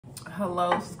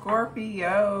Hello,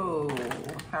 Scorpio.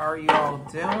 How are you all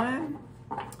doing?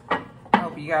 I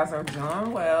hope you guys are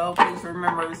doing well. Please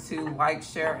remember to like,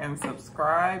 share, and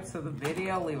subscribe to the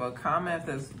video. Leave a comment if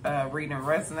this reading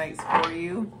resonates for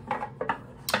you.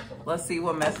 Let's see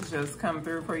what messages come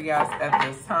through for you guys at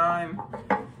this time.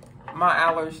 My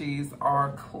allergies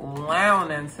are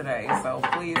clowning today, so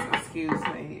please excuse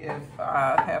me if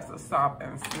I have to stop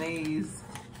and sneeze.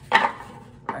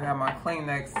 I got my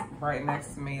Kleenex right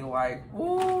next to me like,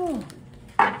 woo!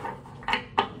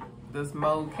 This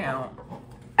mode count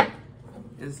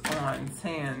is on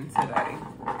 10 today.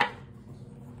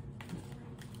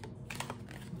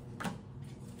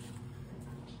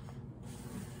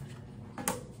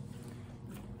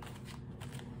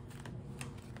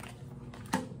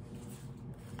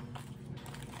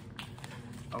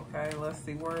 Okay, let's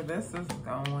see where this is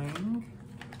going.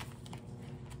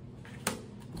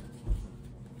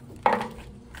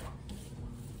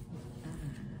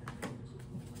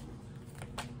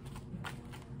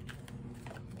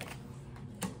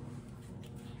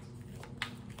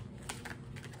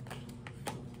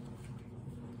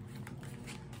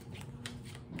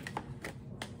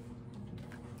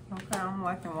 Okay, I'm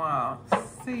liking what I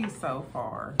see so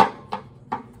far.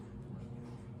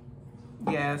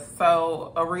 Yes,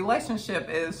 so a relationship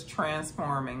is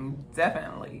transforming,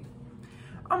 definitely.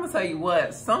 I'm gonna tell you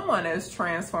what, someone is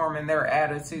transforming their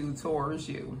attitude towards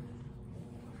you.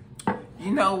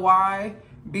 You know why?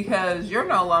 Because you're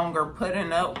no longer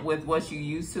putting up with what you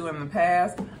used to in the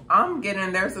past. I'm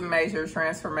getting there's a major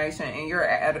transformation in your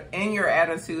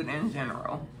attitude in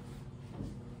general.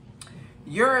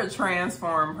 You're a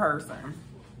transformed person.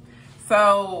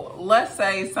 So let's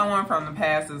say someone from the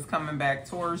past is coming back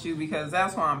towards you, because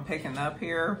that's what I'm picking up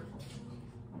here.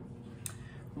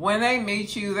 When they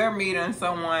meet you, they're meeting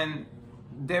someone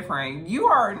different. You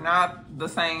are not the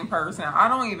same person. I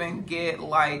don't even get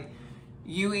like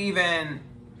you even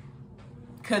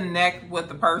connect with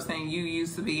the person you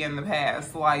used to be in the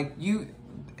past. Like you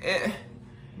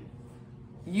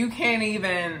can't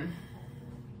even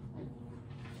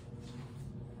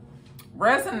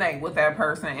resonate with that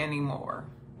person anymore.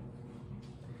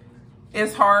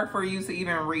 It's hard for you to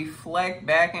even reflect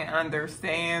back and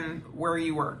understand where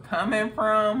you were coming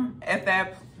from at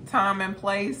that time and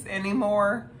place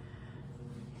anymore.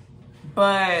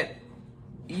 But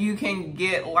you can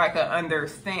get like an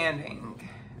understanding,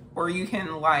 or you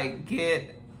can like give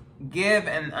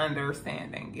an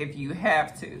understanding if you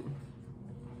have to.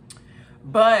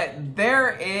 But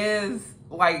there's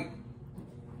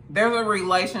a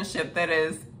relationship that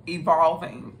is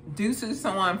evolving due to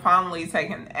someone finally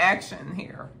taking action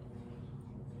here.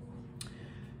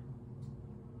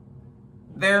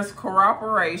 There's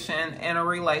cooperation in a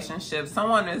relationship.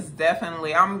 Someone is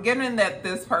definitely, I'm getting that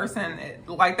this person,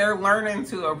 like they're learning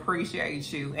to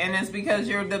appreciate you. And it's because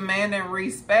you're demanding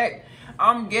respect.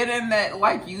 I'm getting that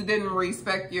like you didn't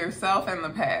respect yourself in the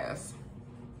past.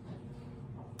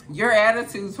 Your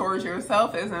attitude towards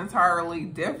yourself is entirely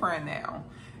different now.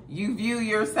 You view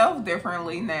yourself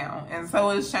differently now. And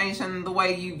so it's changing the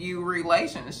way you view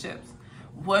relationships,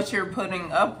 what you're putting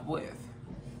up with.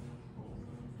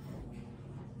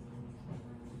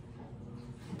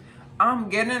 I'm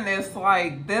getting this,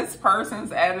 like, this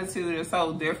person's attitude is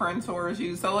so different towards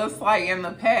you. So it's like in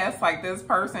the past, like this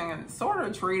person sort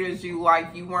of treated you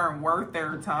like you weren't worth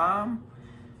their time.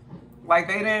 Like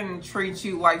they didn't treat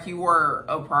you like you were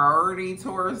a priority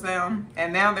towards them.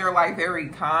 And now they're like very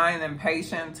kind and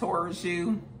patient towards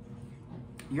you.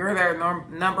 You're their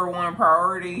number one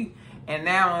priority. And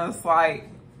now it's like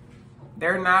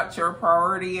they're not your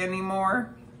priority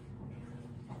anymore.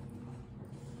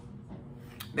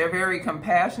 They're very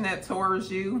compassionate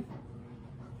towards you.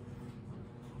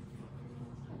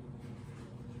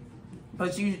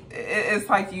 But it's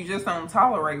like you just don't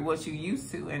tolerate what you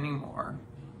used to anymore.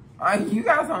 You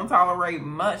guys don't tolerate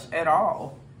much at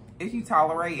all, if you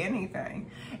tolerate anything.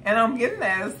 And I'm getting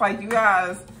that. It's like you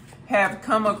guys have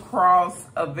come across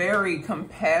a very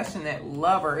compassionate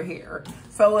lover here.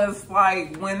 So it's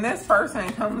like when this person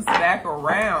comes back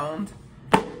around,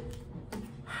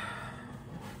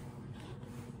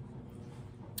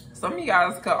 some of you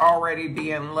guys could already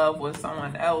be in love with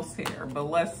someone else here, but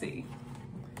let's see.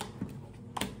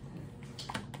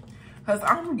 Because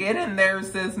I'm getting there's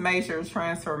this major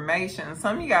transformation.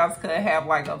 Some of you guys could have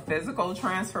like a physical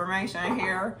transformation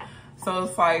here. So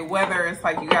it's like whether it's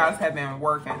like you guys have been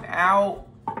working out,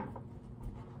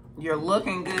 you're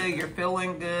looking good, you're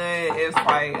feeling good. It's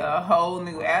like a whole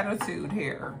new attitude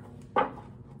here.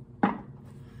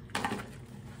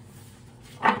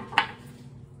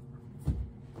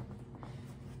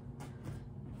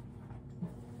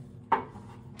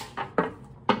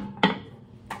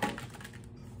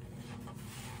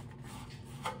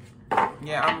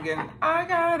 Yeah, I'm getting, I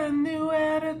got a new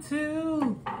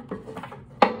attitude.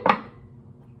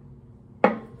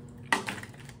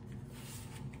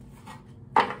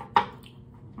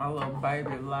 My little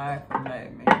baby laughing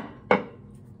at me.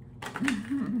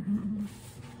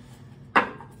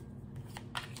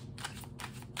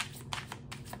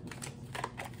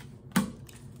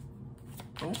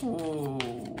 Ooh.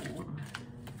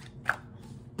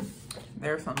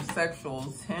 There's some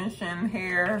sexual tension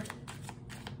here.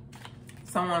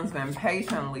 Someone's been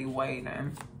patiently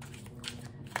waiting.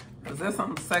 Because there's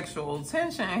some sexual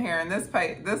tension here, and this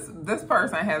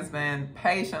person has been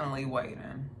patiently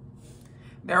waiting.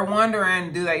 They're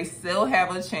wondering, do they still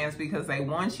have a chance because they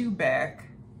want you back?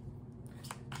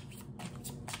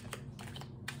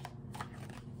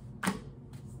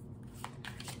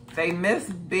 They miss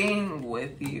being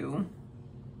with you.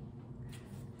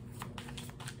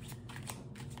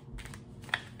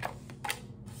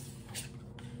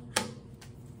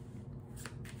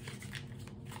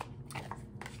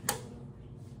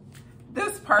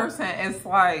 This person is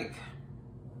like,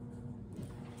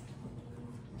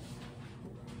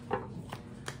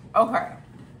 okay.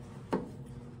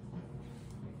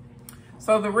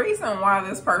 So the reason why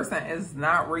this person is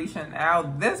not reaching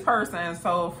out, this person is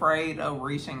so afraid of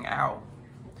reaching out.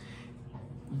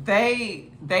 They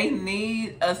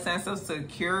need a sense of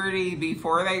security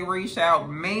before they reach out,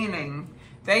 meaning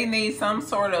they need some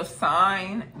sort of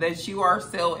sign that you are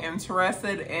still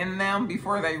interested in them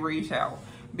before they reach out.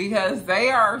 Because they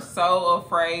are so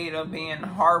afraid of being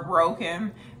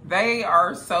heartbroken. They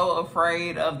are so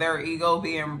afraid of their ego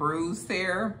being bruised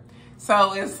here.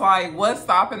 So it's like, what's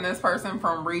stopping this person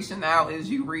from reaching out is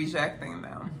you rejecting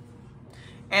them.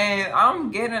 And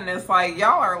I'm getting this, like,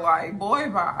 y'all are like, boy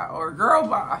bye or girl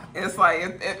bye. It's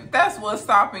like, if that's what's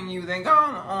stopping you, then go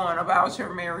on about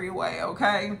your merry way,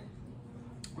 okay?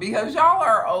 Because y'all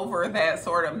are over that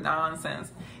sort of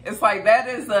nonsense. It's like, that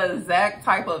is the exact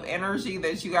type of energy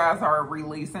that you guys are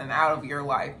releasing out of your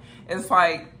life. It's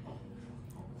like,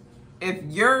 if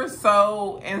you're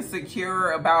so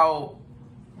insecure about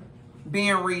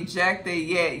being rejected,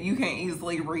 yet you can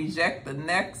easily reject the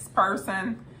next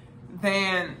person,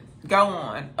 then go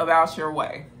on about your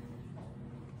way.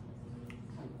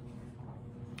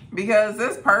 Because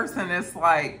this person is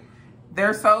like,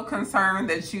 they're so concerned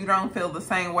that you don't feel the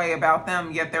same way about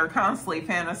them, yet they're constantly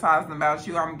fantasizing about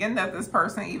you. I'm getting that this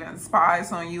person even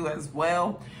spies on you as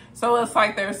well. So it's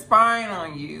like they're spying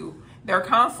on you. They're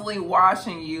constantly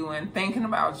watching you and thinking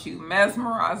about you,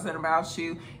 mesmerizing about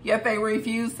you, yet they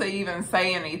refuse to even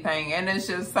say anything. And it's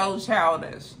just so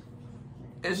childish.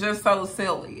 It's just so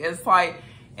silly. It's like,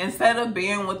 instead of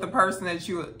being with the person that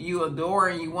you adore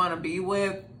and you want to be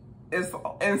with,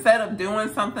 instead of doing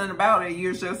something about it,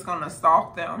 you're just going to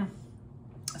stalk them.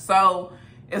 So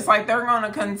it's like they're going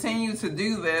to continue to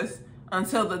do this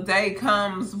until the day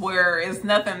comes where it's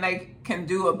nothing they can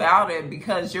do about it,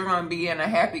 because you're going to be in a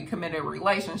happy, committed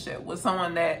relationship with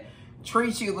someone that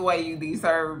treats you the way you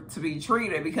deserve to be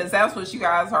treated, because that's what you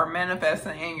guys are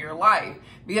manifesting in your life.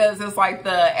 Because it's like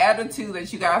the attitude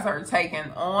that you guys are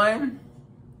taking on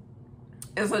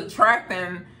is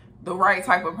attracting the right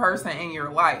type of person in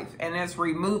your life, and it's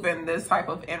removing this type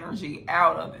of energy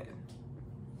out of it.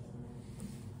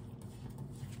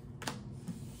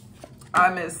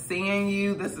 I miss seeing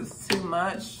you. This is too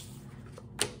much.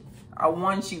 I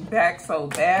want you back so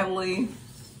badly.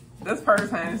 This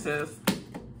person is just,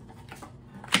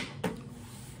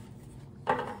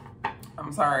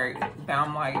 I'm sorry,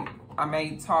 I'm like, I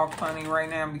may talk funny right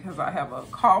now because I have a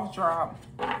cough drop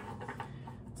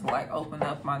to like open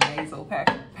up my nasal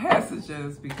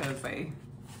passages, because they,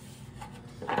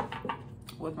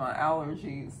 with my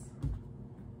allergies.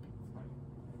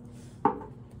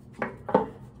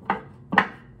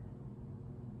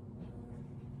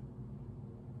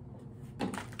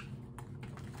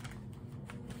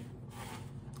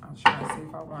 I'm trying to see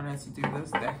if I wanted to do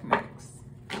this deck next.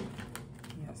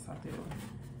 Yes, I do.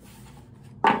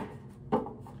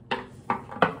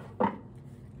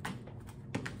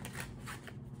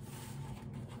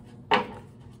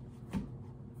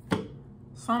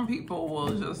 Some people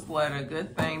will just let a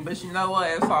good thing, but you know what?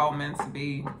 It's all meant to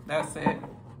be. That's it.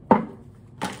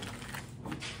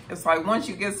 It's like, once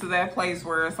you get to that place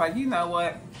where it's like, you know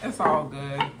what? It's all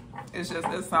good. It's just,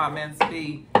 it's not meant to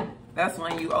be. That's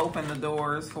when you open the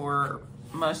doors for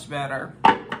much better.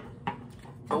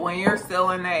 But when you're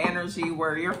still in that energy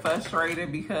where you're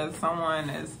frustrated because someone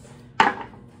is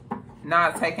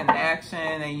not taking action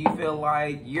and you feel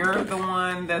like you're the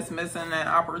one that's missing that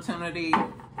opportunity,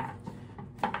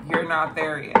 you're not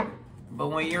there yet. But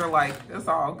when you're like, it's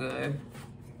all good,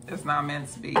 it's not meant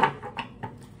to be,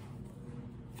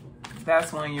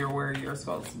 that's when you're where you're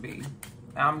supposed to be.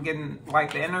 I'm getting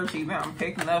like the energy that I'm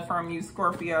picking up from you,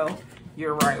 Scorpio.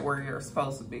 You're right where you're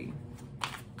supposed to be.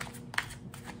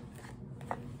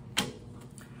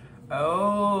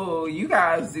 Oh, you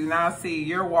guys do not see.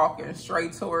 You're walking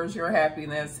straight towards your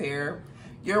happiness here.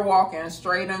 You're walking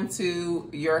straight into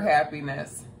your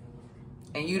happiness.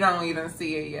 And you don't even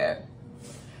see it yet.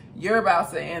 You're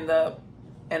about to end up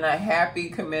in a happy,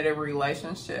 committed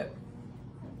relationship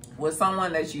with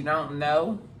someone that you don't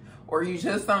know, or you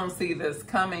just don't see this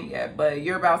coming yet, but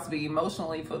you're about to be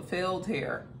emotionally fulfilled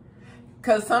here.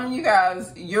 Because some of you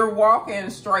guys, you're walking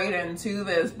straight into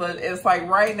this, but it's like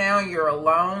right now you're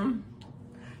alone.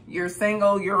 You're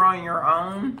single, you're on your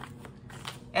own.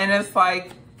 And it's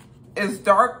like, it's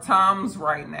dark times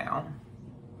right now.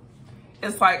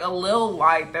 It's like a little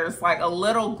light. There's like a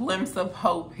little glimpse of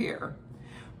hope here.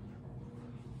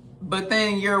 But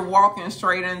then you're walking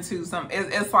straight into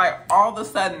it's like all of a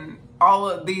sudden, all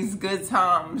of these good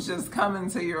times just come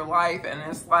into your life. And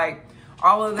it's like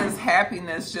all of this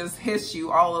happiness just hits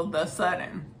you all of a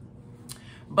sudden.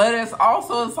 But it's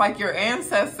like your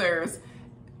ancestors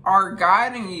are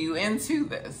guiding you into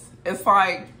this. It's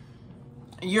like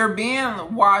you're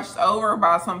being washed over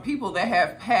by some people that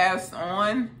have passed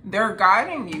on. They're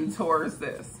guiding you towards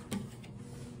this.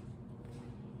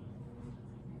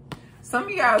 Some of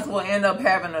you guys will end up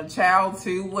having a child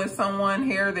too with someone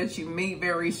here that you meet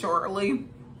very shortly.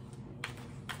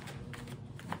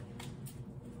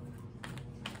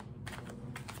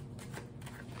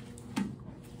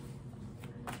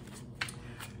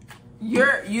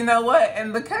 You know what?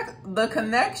 And the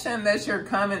connection that you're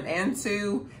coming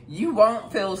into, you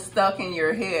won't feel stuck in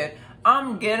your head.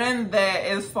 I'm getting that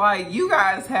it's like you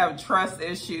guys have trust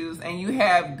issues and you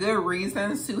have good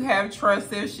reasons to have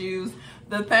trust issues.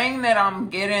 The thing that I'm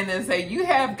getting is that you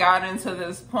have gotten to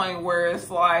this point where it's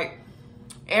like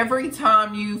every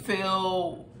time you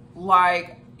feel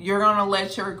like you're going to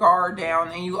let your guard down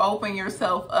and you open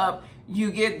yourself up, you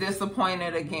get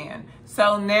disappointed again.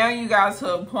 So now you got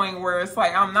to a point where it's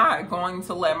like, I'm not going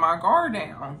to let my guard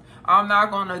down. I'm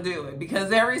not going to do it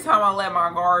because every time I let my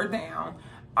guard down,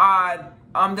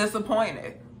 I'm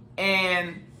disappointed.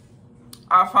 And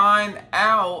I find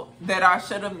out that I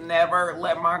should have never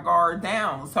let my guard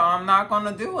down. So I'm not going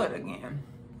to do it again.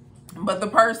 But the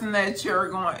person that you're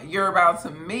about to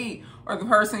meet, or the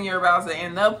person you're about to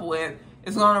end up with,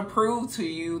 is going to prove to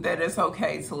you that it's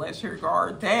okay to let your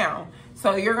guard down.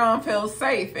 So you're going to feel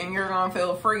safe and you're going to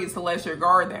feel free to let your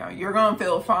guard down. You're going to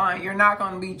feel fine. You're not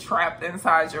going to be trapped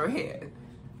inside your head.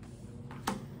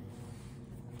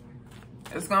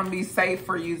 It's going to be safe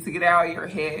for you to get out of your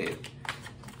head.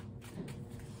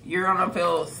 You're going to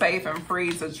feel safe and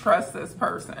free to trust this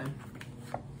person.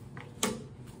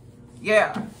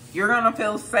 Yeah, you're going to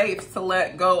feel safe to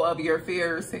let go of your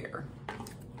fears here.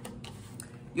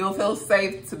 You'll feel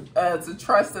safe to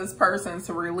trust this person,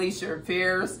 to release your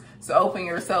fears, to open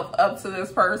yourself up to this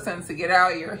person, to get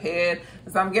out of your head.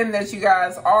 Because I'm getting that you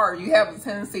guys you have a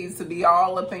tendency to be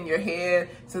all up in your head,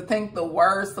 to think the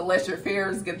worst, to let your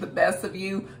fears get the best of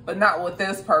you, but not with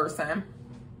this person.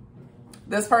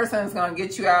 This person is going to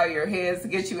get you out of your head, to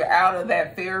get you out of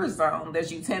that fear zone that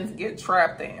you tend to get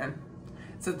trapped in,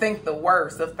 to think the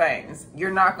worst of things.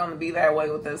 You're not going to be that way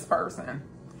with this person.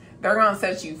 They're going to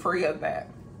set you free of that.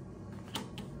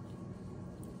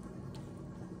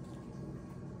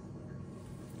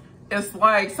 It's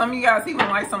like some of you guys even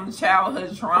like some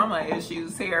childhood trauma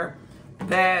issues here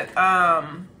that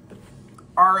are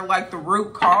like the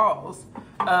root cause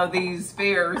of these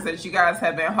fears that you guys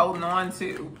have been holding on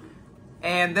to.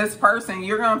 And this person,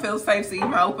 you're going to feel safe to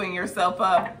even open yourself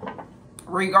up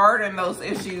regarding those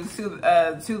issues to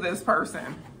this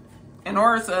person in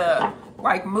order to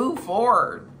like move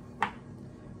forward,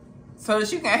 so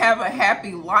that you can have a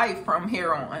happy life from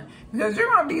here on. Because you're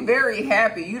going to be very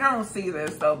happy. You don't see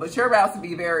this though, but you're about to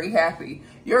be very happy.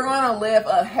 You're going to live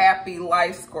a happy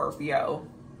life, Scorpio.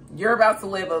 You're about to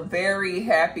live a very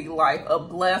happy life, a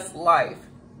blessed life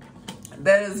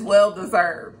that is well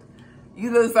deserved.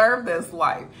 You deserve this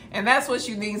life. And that's what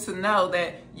you need to know,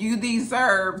 that you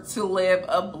deserve to live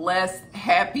a blessed,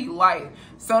 happy life.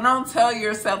 So don't tell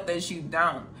yourself that you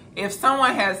don't. If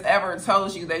someone has ever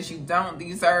told you that you don't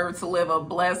deserve to live a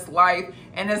blessed life,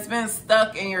 and it's been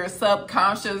stuck in your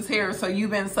subconscious here, so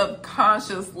you've been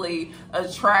subconsciously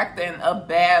attracting a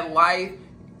bad life,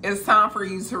 it's time for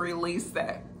you to release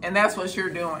that. And that's what you're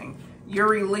doing. You're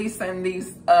releasing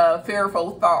these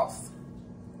fearful thoughts,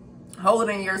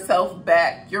 holding yourself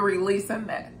back. You're releasing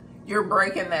that. You're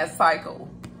breaking that cycle.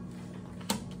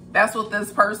 That's what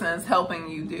this person is helping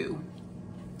you do.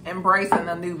 Embracing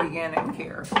a new beginning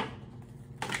here.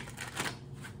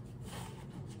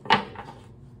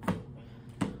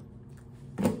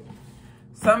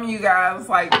 Some of you guys,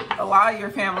 like a lot of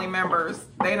your family members,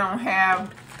 they don't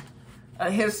have a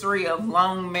history of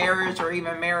long marriage or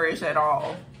even marriage at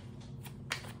all.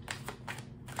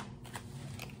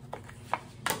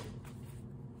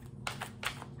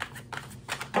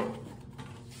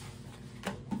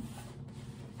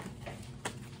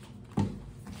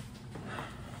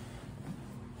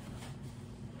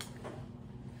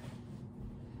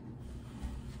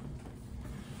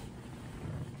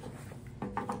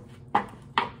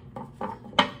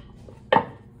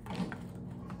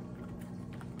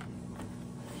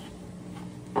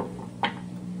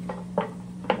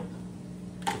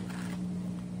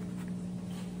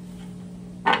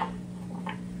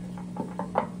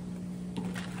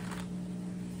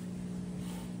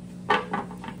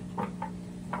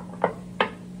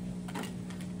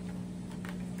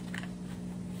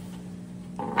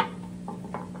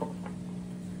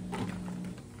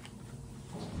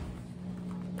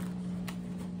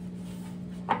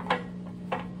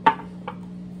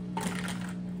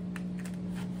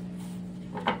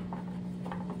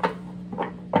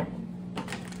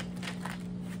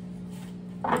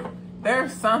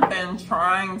 There's something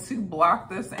trying to block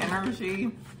this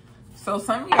energy. So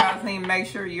some of you guys need to make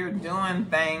sure you're doing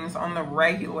things on the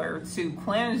regular to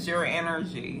cleanse your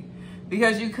energy.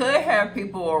 Because you could have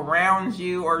people around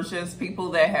you, or just people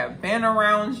that have been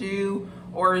around you,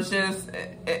 or just,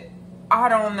 I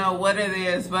don't know what it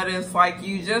is, but it's like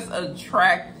you just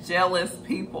attract jealous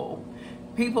people.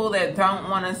 People that don't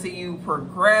want to see you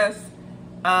progress.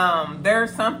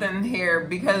 There's something here,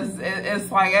 because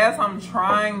it's like, as I'm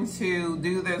trying to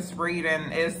do this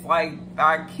reading, it's like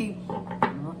I keep,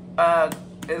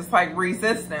 it's like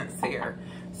resistance here.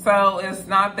 So it's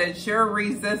not that you're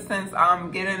resistance.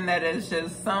 I'm getting that it's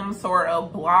just some sort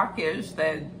of blockage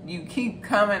that you keep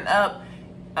coming up.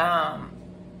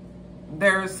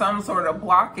 There's some sort of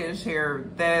blockage here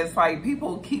that it's like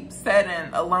people keep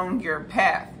setting along your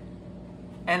path.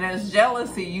 And as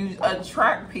jealousy, you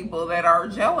attract people that are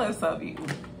jealous of you.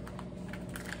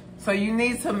 So you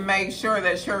need to make sure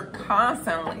that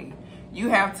you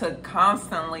have to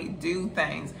constantly do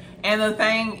things. And the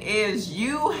thing is,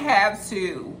 you have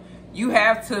to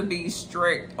be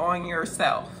strict on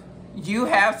yourself. You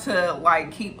have to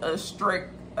like keep a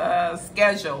strict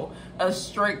schedule, a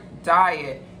strict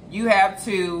diet. You have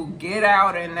to get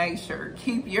out in nature,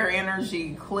 keep your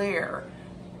energy clear.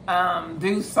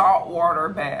 Do saltwater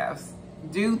baths,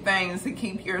 do things to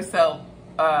keep yourself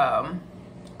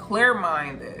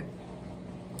clear-minded,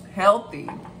 healthy,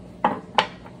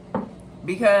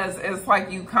 because it's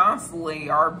like you constantly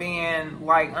are being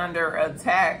like under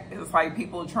attack. It's like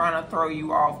people trying to throw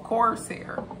you off course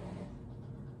here.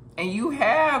 And you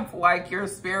have like your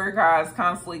spirit guides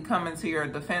constantly coming to your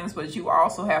defense, but you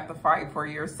also have to fight for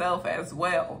yourself as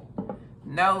well.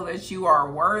 Know that you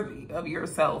are worthy of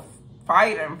yourself.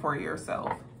 Fighting for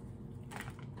yourself.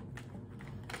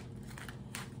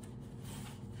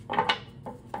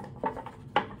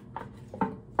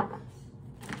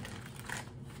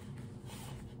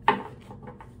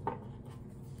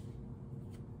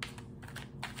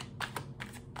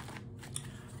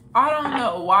 I don't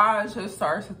know why I just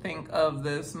started to think of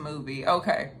this movie.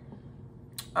 Okay.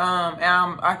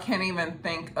 And I can't even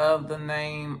think of the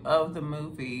name of the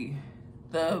movie.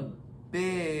 The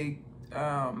Big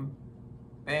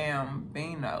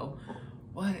Bambino.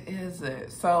 What is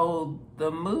it? So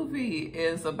the movie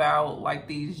is about like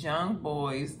these young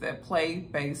boys that play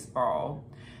baseball.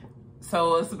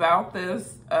 So it's about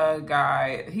this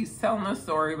guy. He's telling a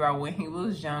story about when he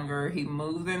was younger. He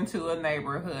moved into a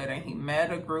neighborhood and he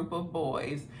met a group of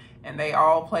boys and they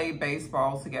all played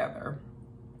baseball together.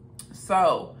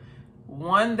 So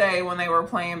one day when they were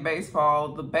playing baseball,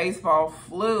 the baseball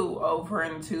flew over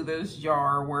into this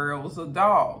jar where it was a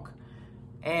dog.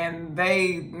 And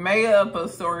they made up a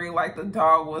story like the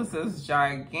dog was this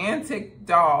gigantic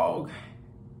dog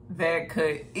that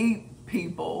could eat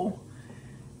people.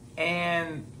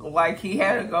 And like he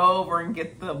had to go over and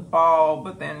get the ball,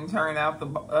 but then it turned out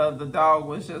the dog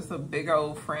was just a big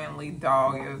old friendly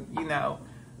dog. You know,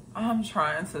 I'm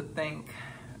trying to think.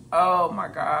 Oh my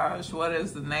gosh, what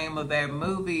is the name of that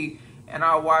movie? And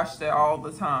I watched it all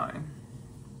the time.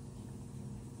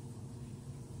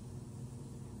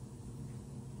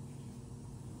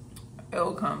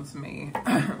 It'll come to me.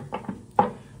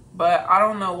 But I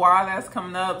don't know why that's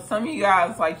coming up. Some of you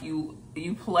guys, like you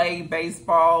play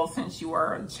baseball since you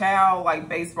were a child. Like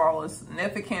baseball is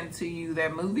significant to you.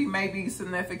 That movie may be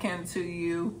significant to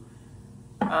you.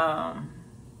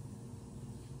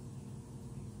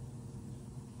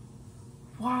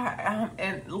 Why?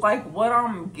 And like what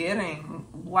I'm getting,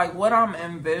 like what I'm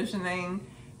envisioning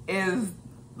is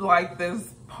like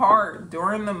this part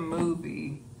during the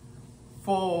movie,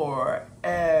 forever.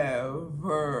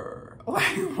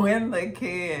 Like when the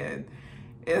kid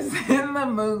is in the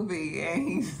movie and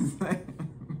he's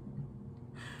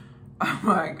oh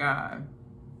my God.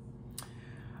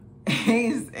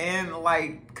 He's in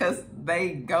like, cause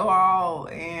they go all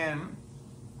in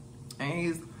and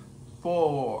he's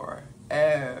forever.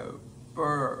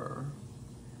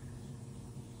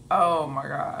 Oh my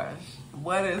gosh.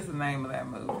 What is the name of that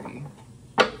movie?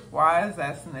 Why is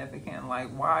that significant? Like,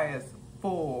 why is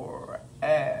forever?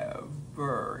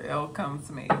 It'll come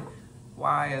to me.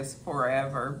 Why is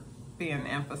forever being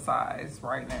emphasized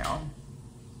right now?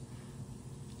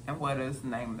 And what is the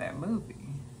name of that movie?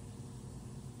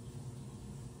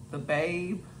 The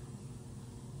Babe.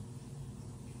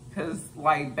 Because,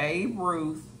 like, Babe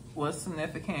Ruth was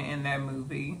significant in that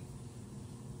movie.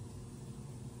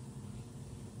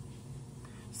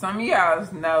 Some of you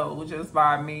guys know just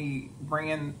by me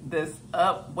bringing this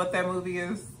up what that movie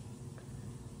is.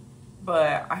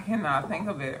 But I cannot think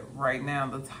of it right now,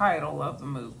 the title of the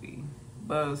movie.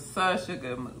 But it's such a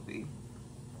good movie.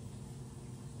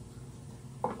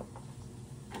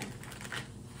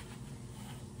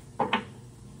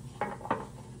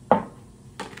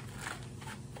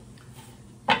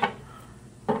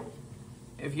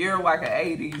 If you're like an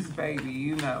 80s baby,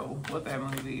 you know what that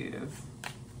movie is.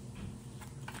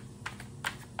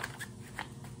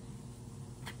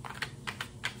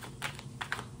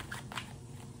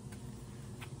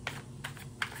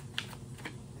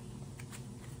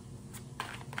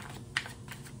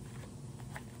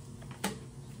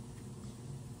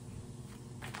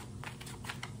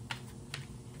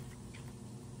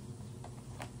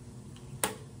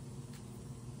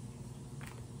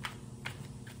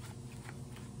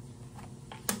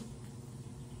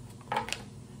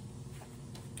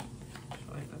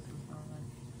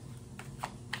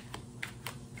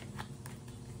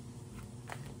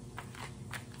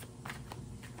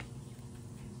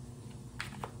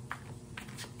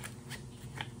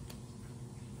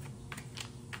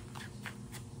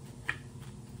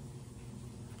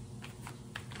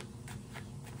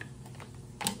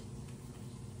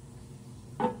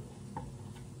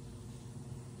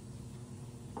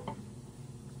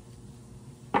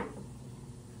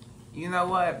 You know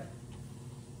what,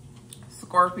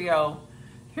 Scorpio,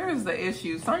 here's the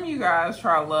issue. Some of you guys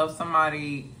try to love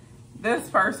somebody. This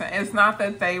person, it's not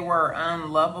that they were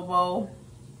unlovable.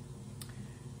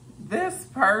 This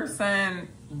person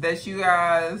that you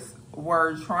guys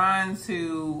were trying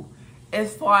to,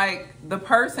 it's like the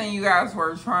person you guys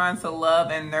were trying to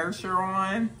love and nurture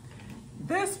on.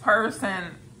 This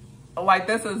person, like,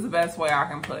 this is the best way I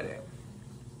can put it.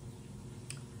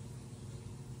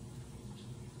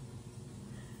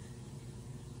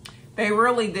 They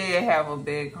really did have a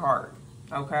big heart,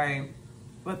 okay?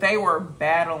 But they were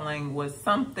battling with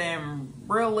something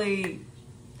really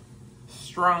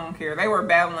strong here. They were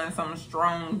battling some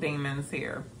strong demons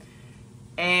here.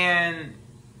 And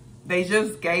they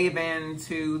just gave in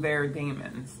to their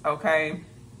demons, okay?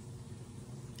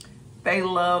 They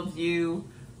loved you,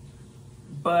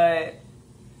 but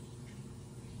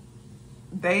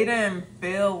they didn't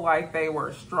feel like they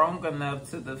were strong enough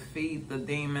to defeat the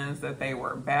demons that they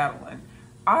were battling.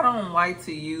 I don't like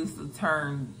to use the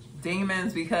term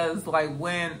demons because, like,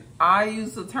 when I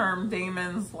use the term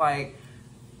demons, like,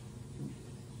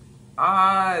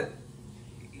 I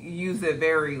use it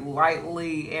very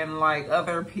lightly, and like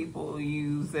other people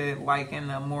use it like in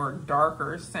a more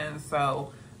darker sense.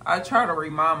 So I try to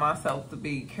remind myself to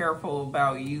be careful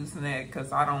about using it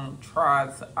because I don't try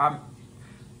to,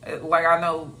 like, I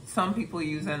know some people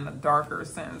use it in a darker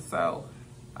sense, so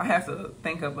I have to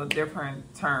think of a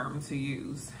different term to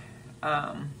use.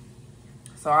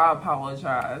 So I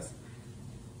apologize.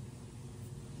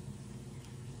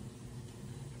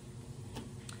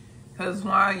 Because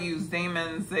when I use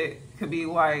demons, it could be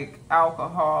like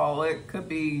alcohol. It could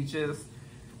be just,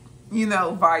 you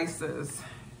know, vices.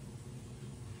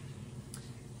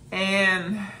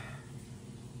 And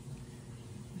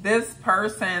this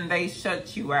person, they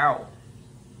shut you out.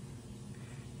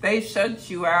 They shut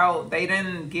you out. They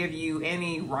didn't give you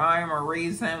any rhyme or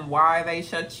reason why they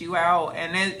shut you out.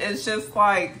 And it's just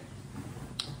like,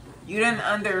 you didn't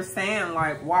understand,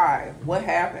 like, why? What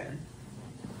happened?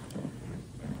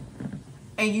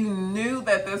 And you knew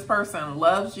that this person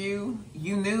loves you.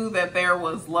 You knew that there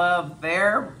was love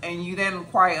there. And you didn't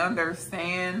quite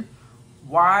understand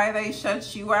why they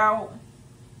shut you out.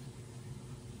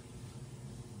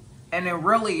 And it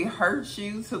really hurts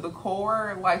you to the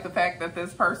core, like the fact that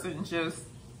this person just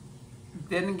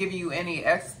didn't give you any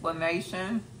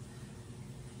explanation.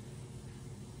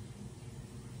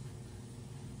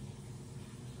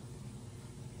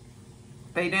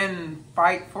 They didn't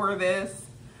fight for this.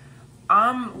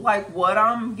 I'm like, what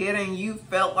I'm getting, you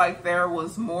felt like there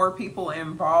was more people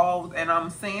involved, and I'm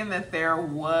seeing that there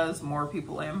was more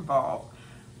people involved.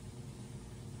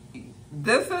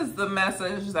 This is the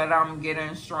message that I'm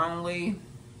getting strongly.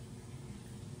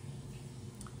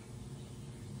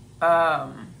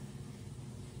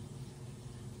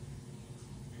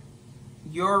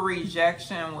 Your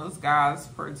rejection was God's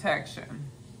protection.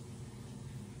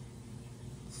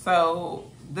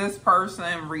 So this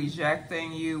person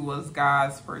rejecting you was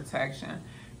God's protection,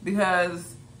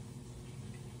 because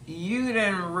you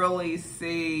didn't really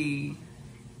see,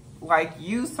 like,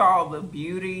 you saw the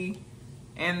beauty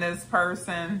in this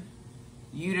person.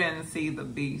 You didn't see the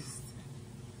beast.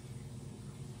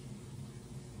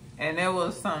 And it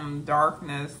was some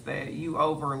darkness that you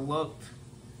overlooked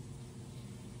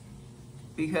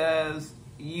because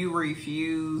you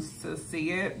refused to see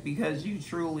it, because you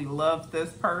truly loved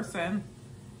this person,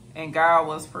 and God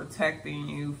was protecting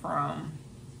you from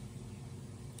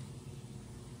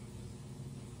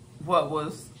what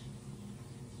was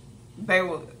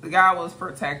God was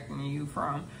protecting you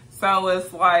from. So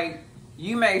it's like,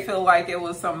 you may feel like it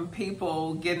was some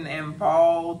people getting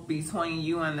involved between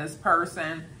you and this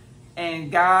person,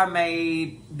 and God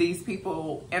made these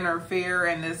people interfere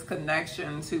in this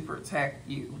connection to protect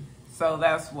you. So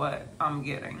that's what I'm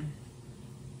getting.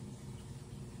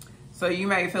 So you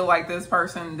may feel like this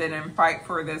person didn't fight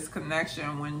for this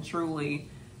connection, when truly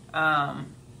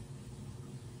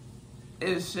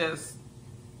it's just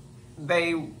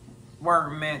they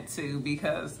weren't meant to,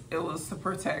 because it was to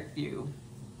protect you.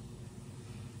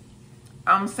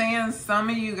 I'm seeing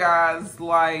some of you guys,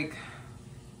 like,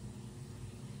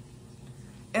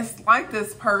 it's like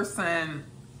this person,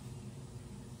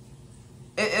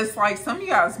 it's like some of you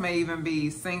guys may even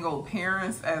be single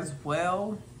parents as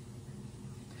well.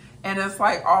 And it's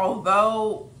like,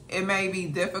 although it may be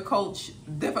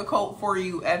difficult for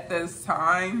you at this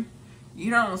time, you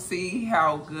don't see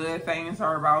how good things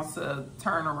are about to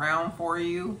turn around for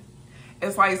you.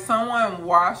 It's like someone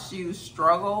watched you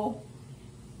struggle.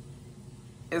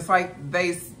 It's like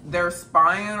they're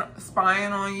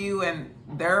spying on you, and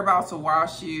they're about to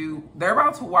watch you. They're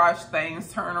about to watch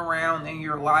things turn around in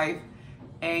your life,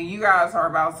 and you guys are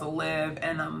about to live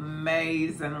an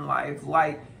amazing life.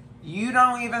 Like, you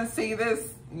don't even see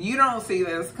this. You don't see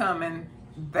this coming.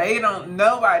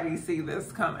 Nobody see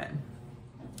this coming.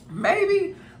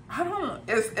 Maybe, I don't,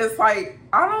 it's like,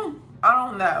 I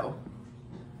don't know.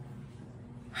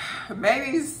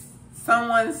 Maybe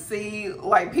someone see,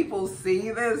 like, people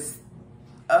see this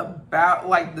about,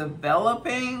 like,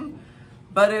 developing,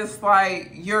 but it's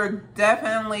like you're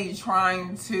definitely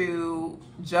trying to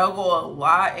juggle a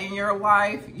lot in your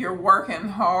life. You're working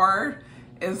hard.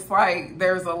 It's like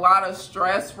there's a lot of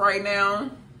stress right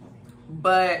now,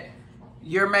 but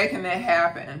you're making it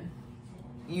happen.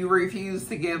 You refuse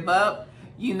to give up.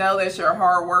 You know that your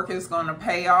hard work is going to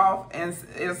pay off. And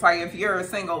it's like, if you're a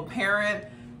single parent,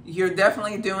 you're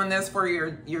definitely doing this for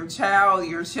your child,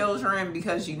 your children,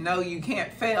 because you know you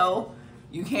can't fail.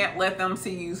 You can't let them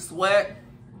see you sweat.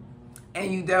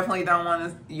 And you definitely don't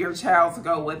want your child to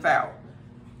go without.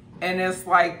 And it's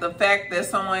like the fact that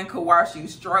someone could watch you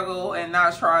struggle and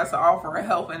not try to offer a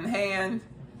helping hand,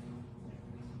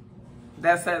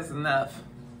 that says enough.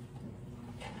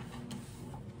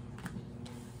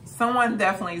 Someone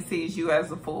definitely sees you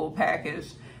as a full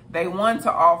package. They want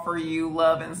to offer you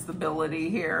love and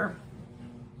stability here.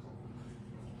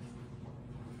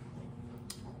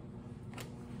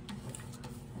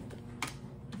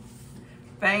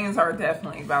 Things are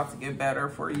definitely about to get better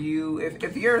for you.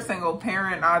 If you're a single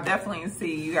parent, I definitely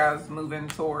see you guys moving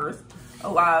towards a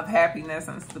lot of happiness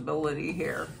and stability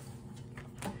here.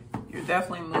 You're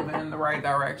definitely moving in the right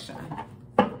direction.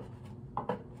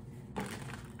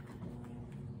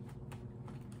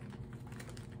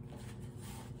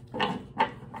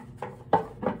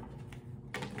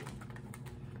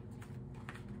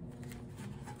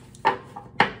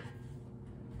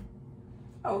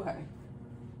 Okay.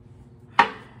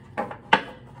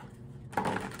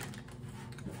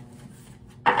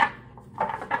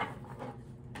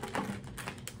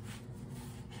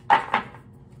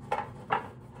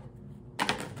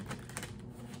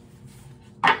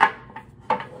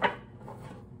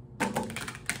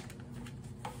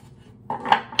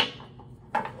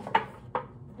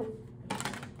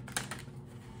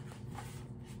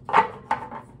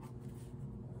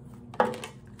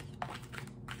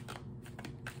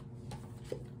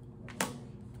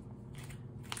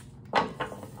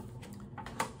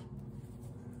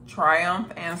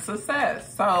 Triumph and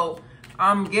success. So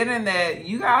I'm getting that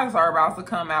you guys are about to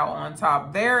come out on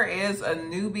top. There is a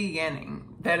new beginning.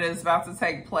 that is about to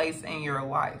take place in your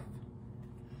life.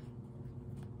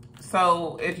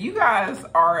 So if you guys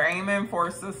are aiming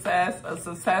for success, a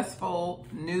successful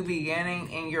new beginning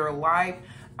in your life,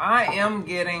 I am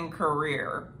getting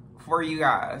career for you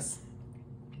guys.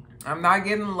 I'm not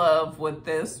getting love with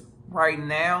this right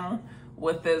now.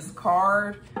 With this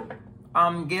card,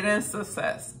 I'm getting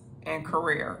success and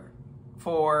career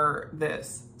for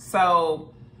this.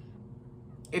 So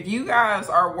if you guys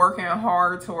are working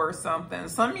hard towards something,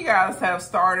 some of you guys have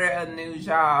started a new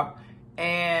job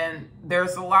and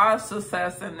there's a lot of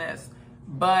success in this,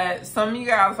 but some of you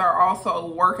guys are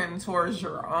also working towards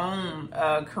your own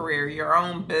career, your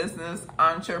own business,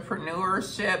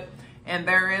 entrepreneurship, and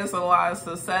there is a lot of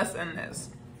success in this.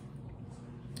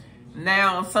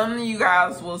 Now, some of you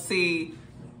guys will see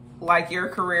like your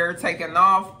career taking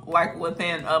off like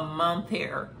within a month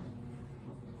here,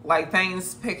 like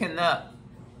things picking up.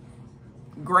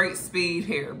 Great speed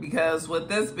here, because with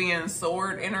this being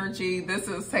sword energy, this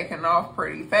is taking off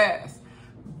pretty fast.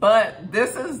 But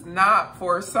this is not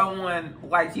for someone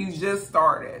like you just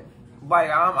started. Like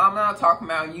I'm not talking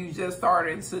about you just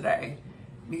started today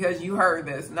because you heard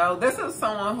this. No, this is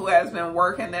someone who has been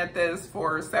working at this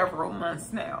for several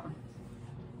months now.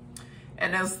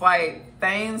 And it's like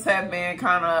things have been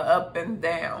kind of up and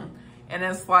down. And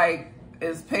it's like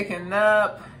it's picking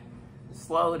up,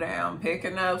 slow down,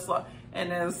 picking up, slow.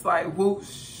 And it's like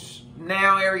whoosh,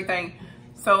 now everything.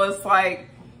 So it's like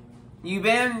you've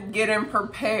been getting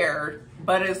prepared,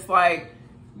 but it's like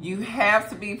you have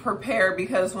to be prepared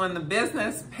because when the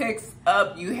business picks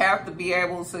up, you have to be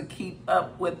able to keep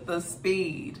up with the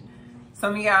speed.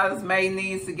 Some of you guys may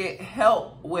need to get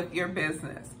help with your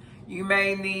business. You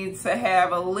may need to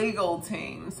have a legal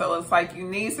team. So it's like you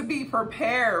need to be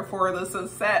prepared for the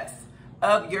success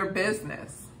of your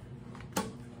business.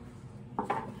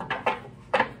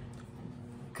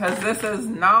 Because this is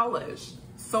knowledge.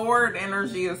 Sword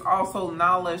energy is also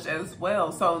knowledge as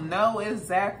well. So know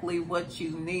exactly what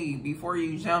you need before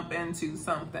you jump into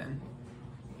something.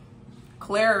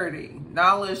 Clarity.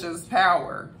 Knowledge is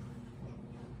power.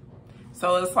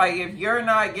 So it's like if you're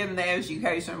not getting the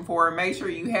education for it, make sure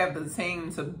you have the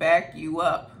team to back you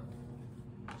up.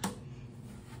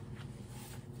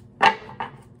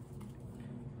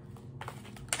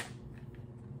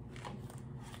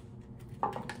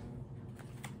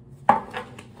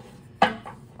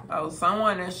 Oh,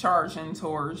 someone is charging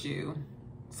towards you.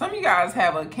 Some of you guys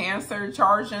have a Cancer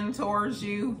charging towards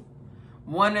you,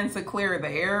 wanting to clear the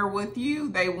air with you.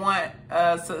 They want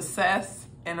success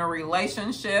in a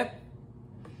relationship.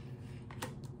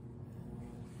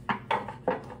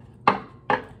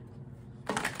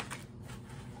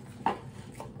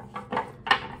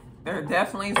 They're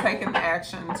definitely taking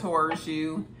action towards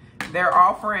you. They're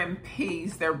offering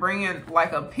peace. They're bringing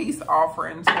like a peace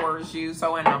offering towards you.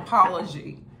 So an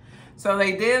apology. So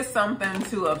they did something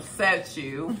to upset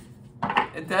you.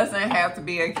 It doesn't have to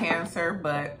be a Cancer,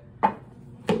 but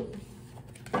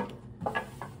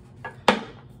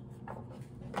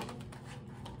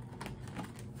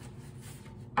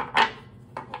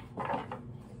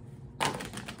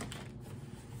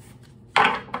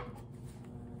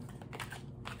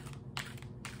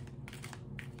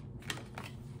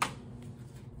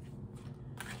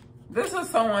this is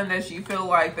someone that you feel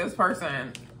like this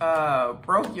person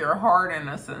broke your heart in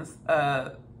a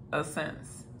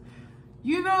sense.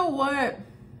 You know what?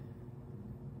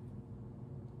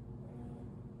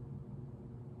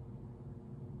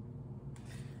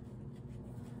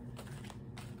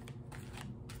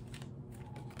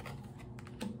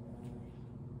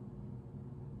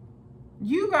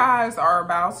 You guys are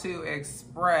about to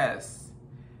express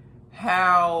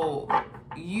how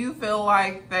you feel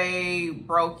like they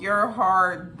broke your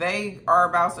heart. They are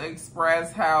about to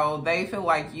express how they feel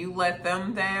like you let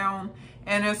them down.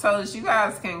 And it's so that you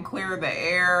guys can clear the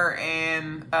air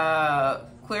and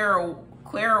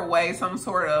clear away some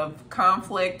sort of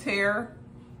conflict here.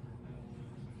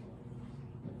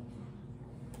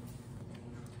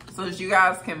 So that you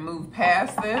guys can move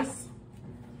past this.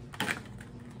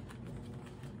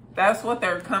 That's what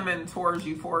they're coming towards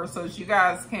you for. So that you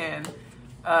guys can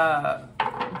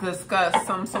discuss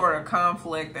some sort of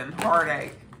conflict and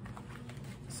heartache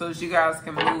so that you guys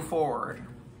can move forward.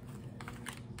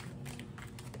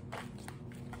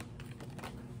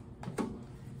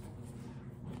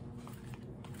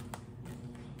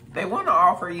 They want to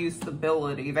offer you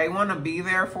stability. They want to be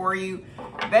there for you.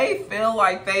 They feel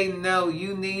like they know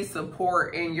you need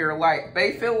support in your life.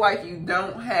 They feel like you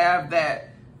don't have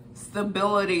that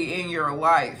stability in your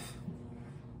life.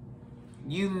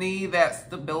 You need that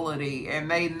stability,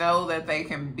 and they know that they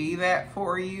can be that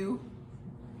for you.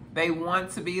 They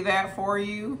want to be that for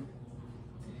you.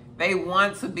 They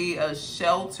want to be a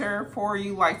shelter for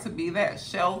you, like to be that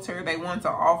shelter. They want to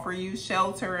offer you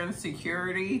shelter and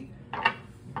security,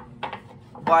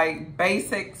 like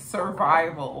basic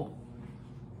survival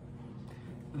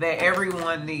that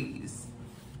everyone needs.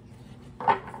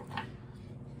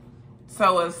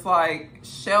 So it's like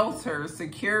shelter,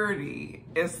 security.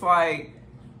 It's like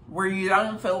where you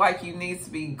don't feel like you need to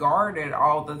be guarded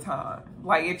all the time.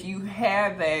 Like if you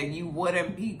had that, you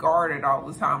wouldn't be guarded all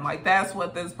the time. Like that's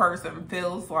what this person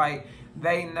feels like.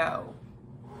 They know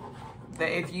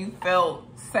that if you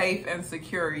felt safe and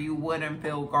secure, you wouldn't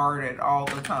feel guarded all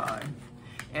the time.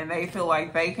 And they feel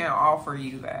like they can offer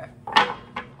you that.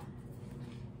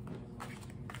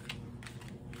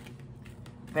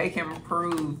 They can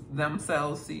prove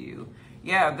themselves to you.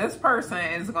 Yeah, this person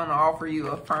is going to offer you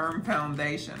a firm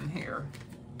foundation here.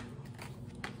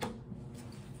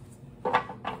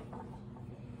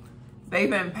 They've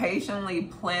been patiently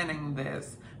planning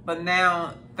this, but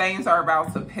now things are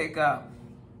about to pick up.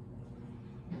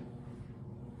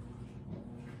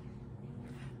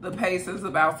 The pace is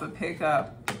about to pick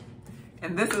up.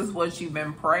 And this is what you've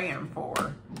been praying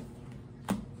for.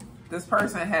 This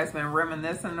person has been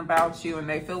reminiscing about you and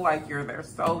they feel like you're their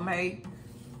soulmate.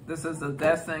 This is a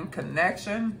destined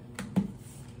connection.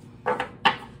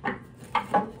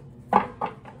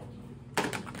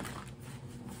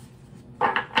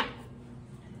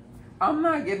 I'm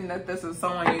not getting that this is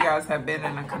someone you guys have been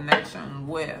in a connection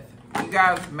with. You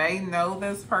guys may know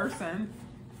this person.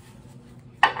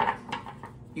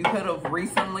 You could have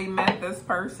recently met this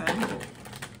person,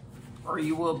 or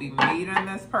you will be meeting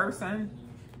this person.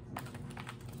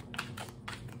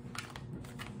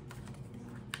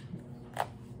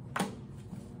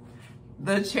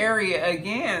 The Chariot,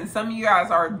 again, some of you guys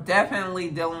are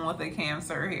definitely dealing with a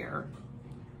Cancer here.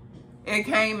 It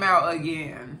came out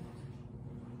again.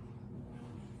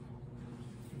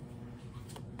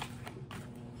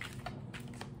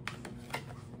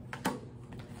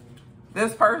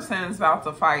 This person is about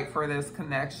to fight for this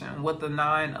connection with the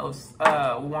 9 of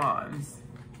Wands.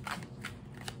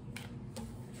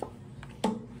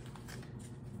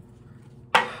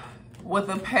 With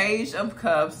the Page of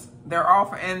Cups, they're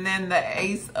offering, and then the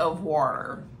Ace of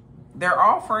Water. They're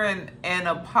offering an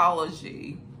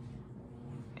apology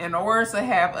in order to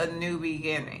have a new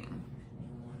beginning.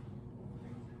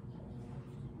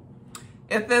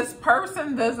 If this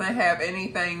person doesn't have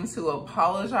anything to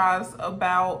apologize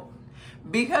about,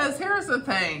 because here's the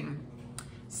thing,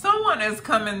 someone is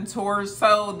coming towards,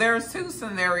 so there's 2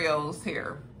 scenarios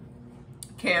here,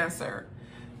 Cancer.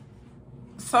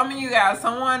 Some of you guys,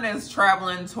 someone is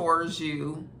traveling towards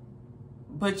you,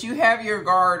 but you have your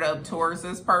guard up towards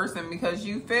this person because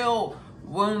you feel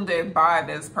wounded by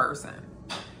this person.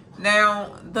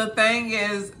 Now, the thing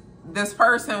is, this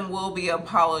person will be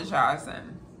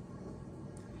apologizing.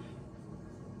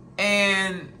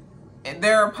 And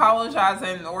they're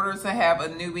apologizing in order to have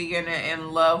a new beginning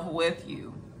in love with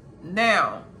you.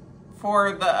 Now,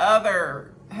 for the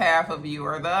other half of you,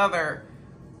 or the other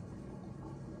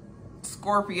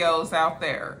Scorpios out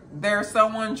there, there's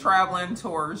someone traveling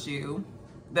towards you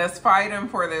that's fighting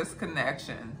for this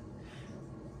connection.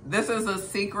 This is a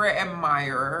secret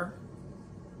admirer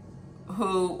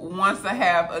who wants to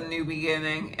have a new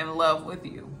beginning in love with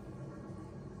you.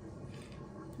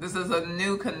 This is a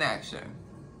new connection.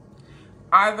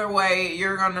 Either way,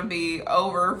 you're going to be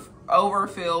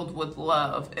overfilled with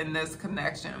love in this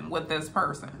connection with this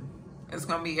person. It's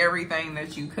going to be everything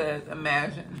that you could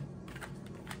imagine.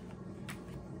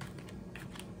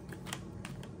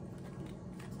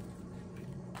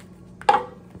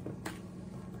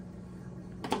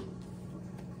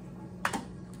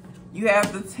 You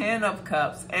have the 10 of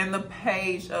Cups and the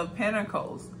Page of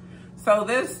Pentacles. So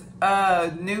this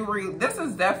this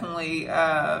is definitely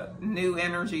new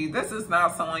energy. This is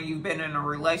not someone you've been in a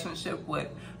relationship with,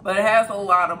 but it has a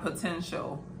lot of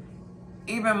potential,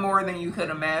 even more than you could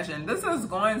imagine. This is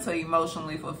going to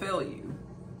emotionally fulfill you.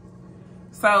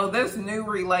 So this new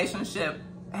relationship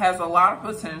has a lot of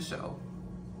potential,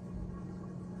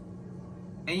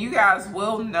 and you guys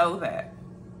will know that.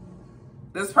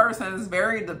 This person is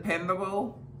very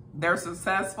dependable. They're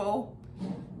successful.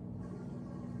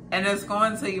 And it's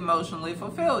going to emotionally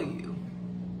fulfill you.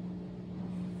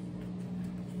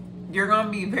 You're going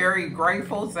to be very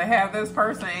grateful to have this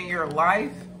person in your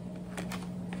life.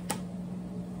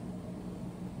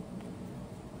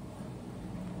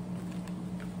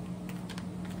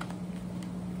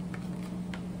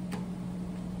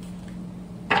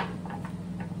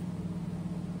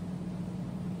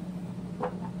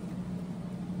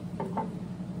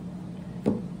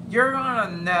 You're going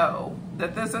to know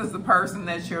that this is the person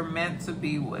that you're meant to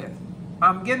be with.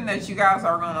 I'm getting that you guys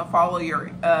are going to follow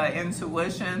your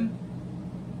intuition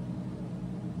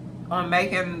on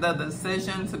making the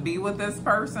decision to be with this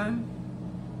person.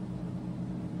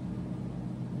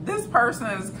 This person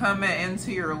is coming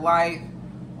into your life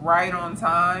right on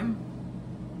time,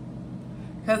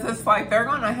 because it's like they're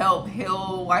going to help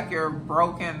heal like your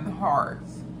broken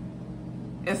hearts.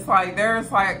 It's like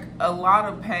there's like a lot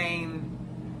of pain.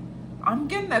 I'm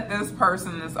getting that this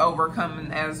person is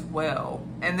overcoming as well.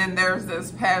 And then there's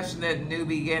this passionate new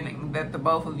beginning that the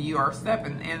both of you are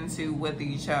stepping into with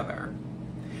each other.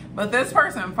 But this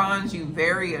person finds you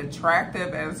very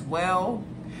attractive as well.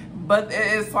 But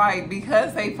it's like,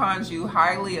 because they find you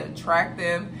highly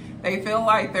attractive, they feel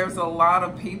like there's a lot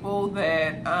of people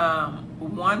that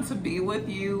want to be with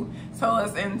you. So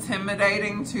it's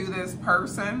intimidating to this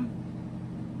person.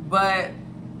 But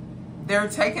they're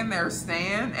taking their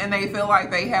stand and they feel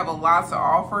like they have a lot to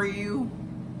offer you.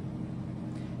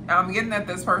 I'm getting that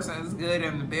this person is good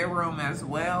in the bedroom as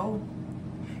well.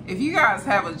 If you guys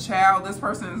have a child, this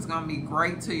person is going to be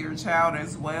great to your child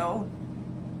as well.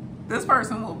 This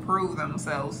person will prove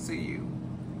themselves to you.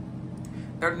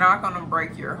 They're not going to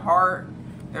break your heart.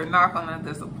 They're not going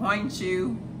to disappoint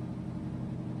you.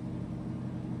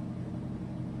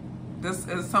 This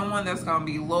is someone that's going to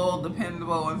be loyal,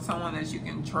 dependable, and someone that you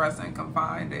can trust and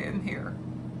confide in here.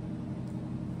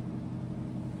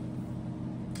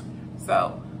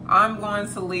 So I'm going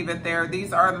to leave it there.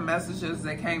 These are the messages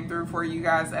that came through for you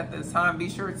guys at this time. Be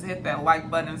sure to hit that like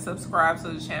button, subscribe to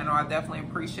the channel. I definitely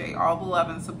appreciate all the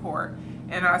love and support.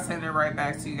 And I send it right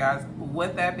back to you guys.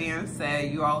 With that being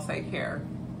said, you all take care.